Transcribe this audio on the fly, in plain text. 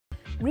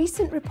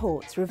Recent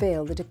reports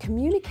reveal that a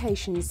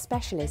communications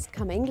specialist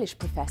come English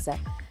professor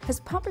has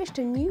published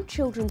a new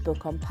children's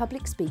book on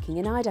public speaking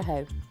in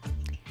Idaho.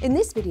 In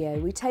this video,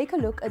 we take a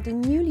look at the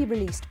newly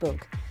released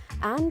book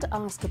and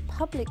ask a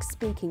public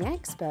speaking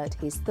expert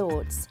his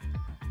thoughts.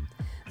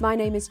 My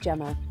name is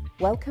Gemma.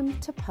 Welcome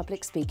to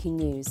Public Speaking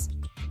News.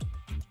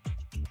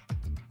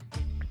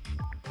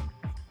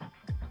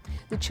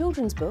 The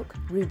children's book,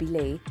 Ruby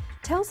Lee,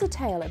 tells the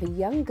tale of a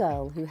young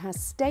girl who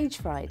has stage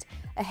fright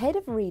ahead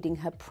of reading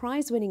her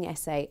prize-winning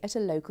essay at a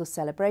local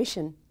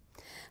celebration.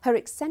 Her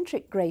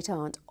eccentric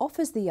great-aunt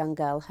offers the young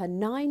girl her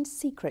 9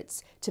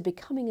 secrets to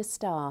becoming a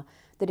star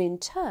that in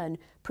turn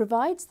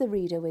provides the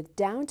reader with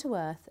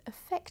down-to-earth,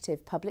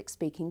 effective public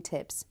speaking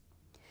tips.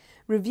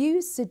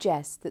 Reviews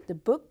suggest that the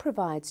book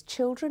provides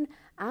children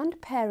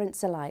and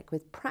parents alike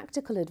with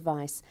practical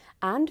advice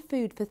and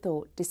food for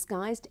thought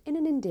disguised in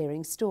an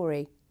endearing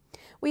story.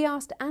 We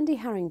asked Andy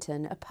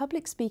Harrington, a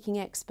public speaking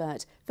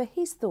expert, for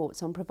his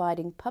thoughts on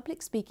providing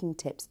public speaking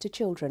tips to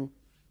children.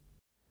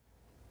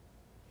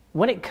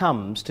 When it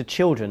comes to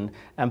children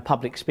and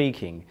public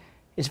speaking,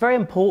 it's very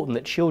important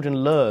that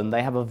children learn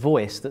they have a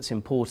voice that's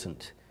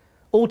important.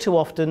 All too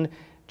often,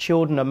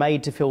 children are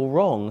made to feel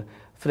wrong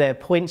for their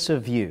points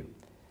of view.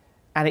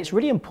 And it's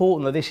really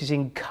important that this is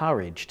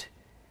encouraged.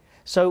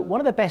 So one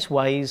of the best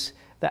ways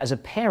that as a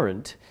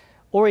parent,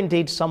 or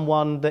indeed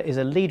someone that is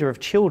a leader of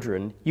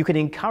children, you can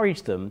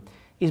encourage them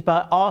is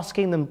by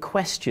asking them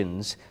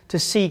questions to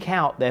seek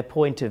out their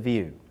point of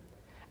view.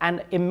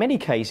 And in many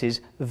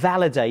cases,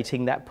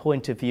 validating that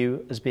point of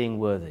view as being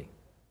worthy.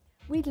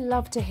 We'd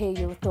love to hear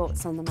your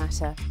thoughts on the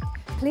matter.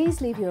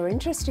 Please leave your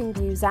interesting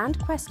views and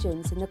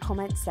questions in the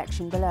comments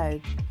section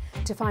below.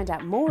 To find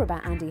out more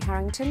about Andy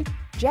Harrington,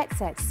 Jet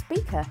Set's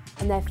speaker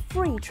and their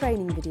free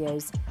training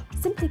videos,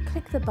 simply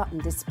click the button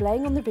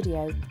displaying on the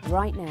video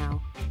right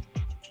now.